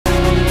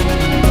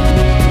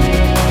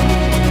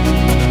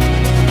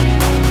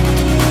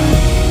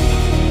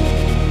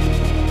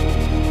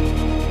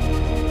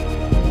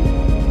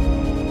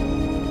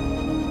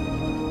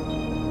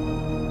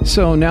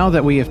So now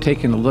that we have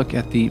taken a look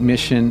at the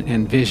mission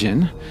and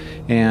vision,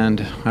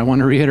 and I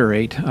want to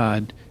reiterate,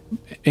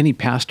 any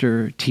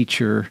pastor,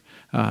 teacher,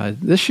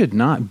 this should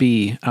not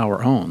be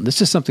our own. This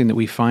is something that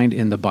we find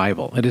in the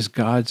Bible. It is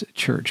God's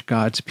church,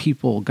 God's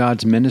people,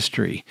 God's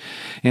ministry.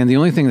 And the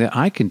only thing that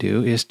I can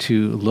do is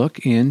to look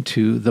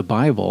into the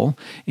Bible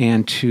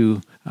and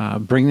to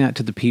bring that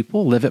to the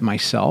people, live it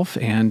myself,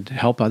 and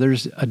help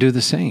others do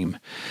the same.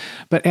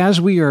 But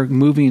as we are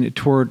moving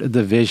toward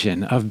the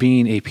vision of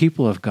being a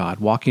people of God,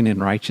 walking in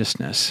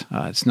righteousness,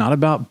 it's not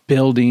about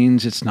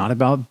buildings. It's not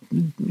about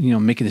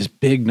making this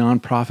big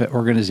nonprofit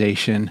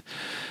organization.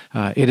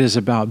 It is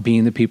about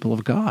being the people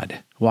of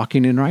God,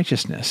 walking in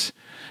righteousness.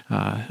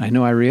 I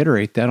know I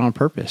reiterate that on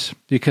purpose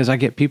because I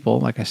get people,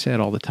 like I said,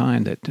 all the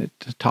time that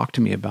talk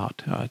to me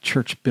about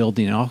church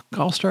building. And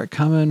I'll start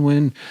coming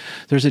when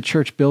there's a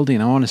church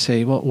building. I want to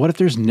say, well, what if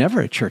there's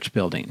never a church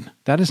building?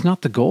 That is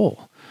not the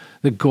goal.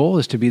 The goal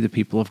is to be the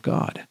people of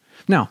God.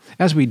 Now,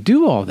 as we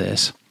do all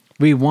this,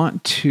 we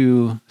want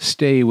to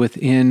stay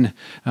within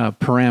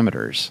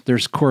parameters.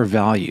 There's core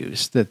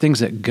values, the things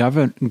that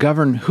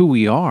govern who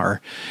we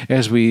are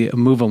as we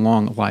move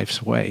along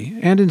life's way.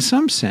 And in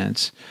some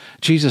sense,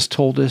 Jesus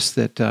told us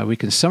that we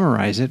can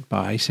summarize it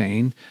by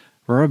saying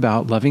we're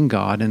about loving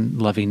God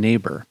and loving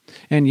neighbor.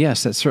 And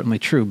yes, that's certainly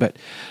true. But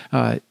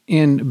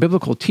in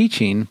biblical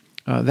teaching,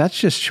 that's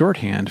just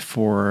shorthand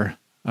for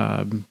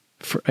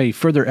a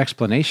further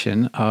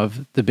explanation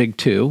of the big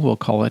two. We'll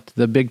call it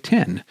the Big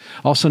Ten,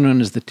 also known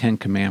as the Ten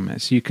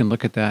Commandments. You can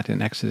look at that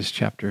in Exodus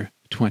chapter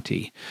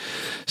 20.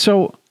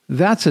 So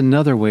that's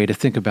another way to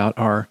think about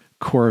our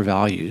core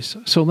values.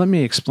 So let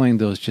me explain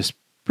those just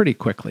pretty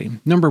quickly.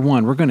 Number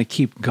one, we're going to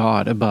keep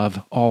God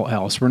above all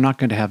else. We're not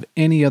going to have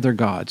any other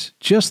gods,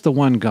 just the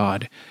one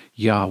God,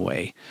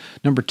 Yahweh.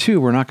 Number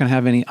two, we're not going to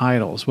have any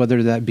idols,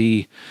 whether that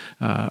be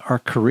our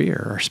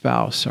career, our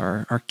spouse,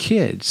 our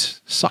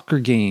kids, soccer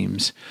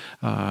games,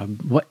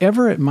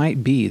 whatever it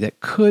might be that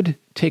could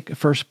take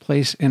first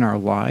place in our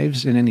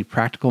lives in any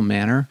practical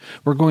manner.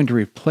 We're going to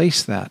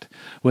replace that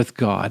with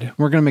God.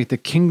 We're going to make the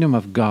kingdom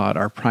of God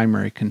our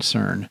primary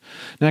concern.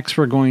 Next,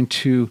 we're going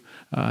to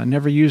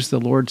never use the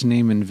Lord's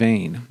name in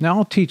vain. Now,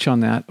 I'll teach on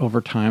that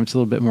over time. It's a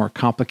little bit more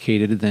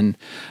complicated than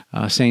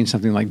saying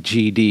something like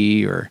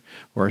GD or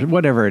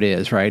whatever it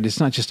is, right? It's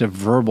not just a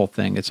verbal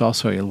thing. It's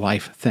also a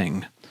life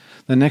thing.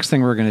 The next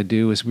thing we're going to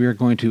do is we are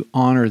going to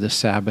honor the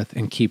Sabbath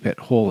and keep it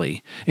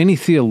holy. Any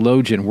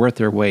theologian worth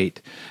their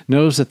weight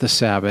knows that the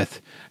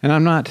Sabbath, and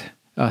I'm not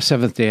a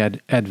Seventh-day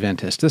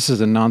Adventist. This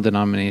is a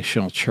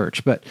non-denominational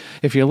church. But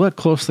if you look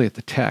closely at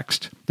the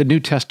text, the New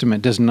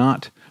Testament does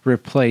not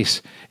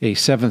replace a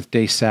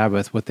seventh-day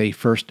Sabbath with a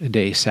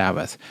first-day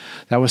Sabbath.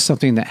 That was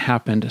something that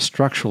happened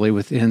structurally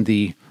within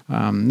the,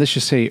 let's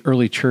just say,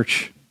 early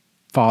church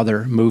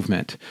father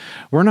movement.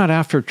 We're not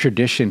after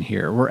tradition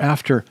here. We're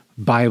after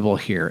Bible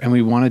here, and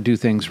we want to do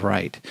things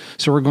right.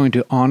 So we're going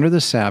to honor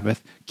the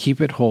Sabbath, keep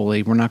it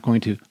holy. We're not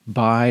going to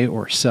buy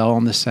or sell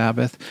on the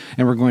Sabbath,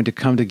 and we're going to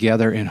come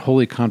together in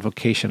holy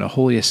convocation, a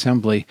holy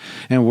assembly,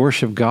 and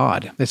worship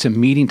God. It's a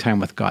meeting time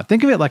with God.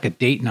 Think of it like a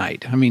date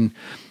night. I mean,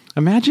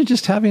 imagine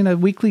just having a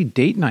weekly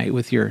date night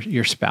with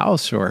your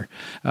spouse or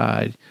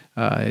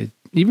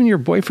even your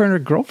boyfriend or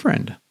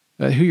girlfriend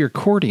who you're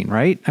courting,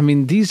 right? I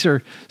mean, these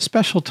are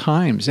special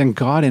times, and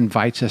God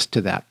invites us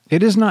to that.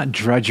 It is not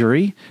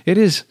drudgery.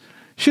 It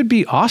should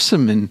be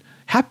awesome and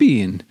happy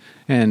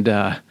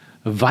and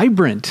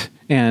vibrant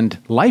and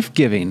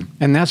life-giving,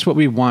 and that's what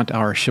we want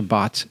our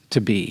Shabbats to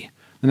be.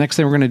 The next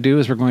thing we're going to do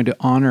is we're going to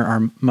honor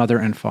our mother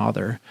and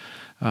father.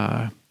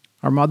 Our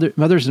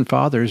mothers and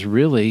fathers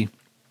really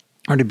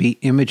are to be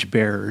image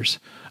bearers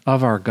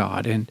of our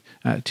God and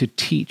to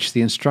teach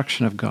the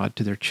instruction of God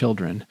to their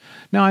children.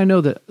 Now, I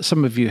know that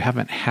some of you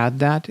haven't had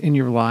that in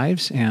your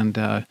lives, and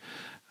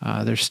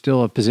there's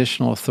still a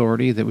positional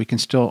authority that we can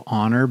still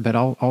honor, but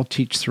I'll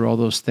teach through all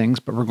those things,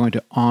 but we're going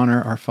to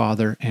honor our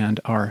father and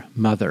our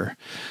mother.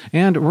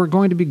 And we're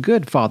going to be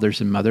good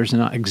fathers and mothers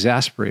and not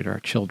exasperate our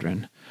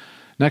children.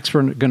 Next,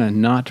 we're going to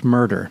not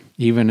murder,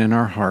 even in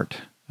our heart.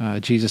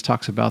 Jesus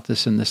talks about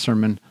this in the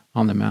Sermon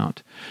on the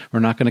Mount. We're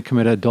not going to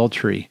commit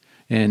adultery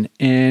in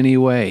any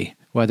way,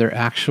 whether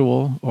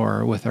actual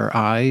or with our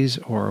eyes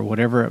or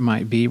whatever it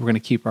might be. We're going to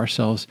keep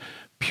ourselves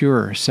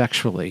pure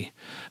sexually.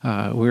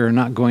 We're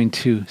not going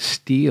to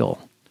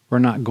steal. We're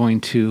not going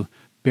to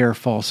bear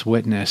false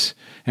witness,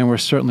 and we're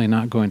certainly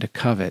not going to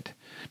covet.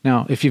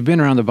 Now, if you've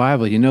been around the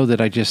Bible, you know that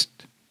I just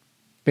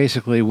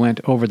basically went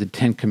over the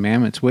 10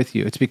 Commandments with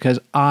you. It's because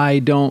I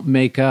don't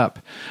make up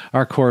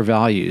our core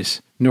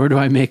values, nor do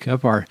I make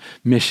up our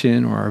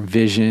mission or our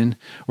vision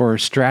or our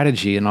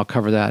strategy, and I'll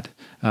cover that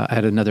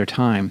at another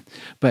time.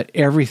 But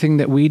everything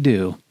that we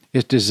do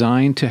is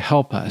designed to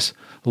help us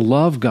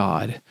love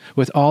God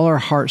with all our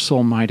heart,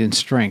 soul, mind, and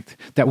strength,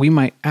 that we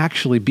might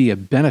actually be a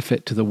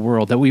benefit to the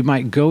world, that we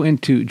might go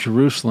into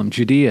Jerusalem,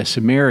 Judea,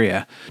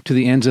 Samaria, to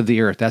the ends of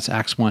the earth. That's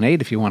Acts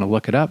 1:8 if you want to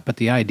look it up. But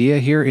the idea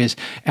here is,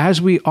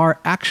 as we are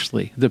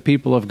actually the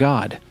people of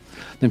God,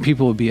 then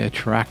people will be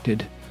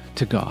attracted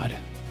to God.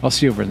 I'll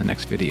see you over in the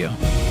next video.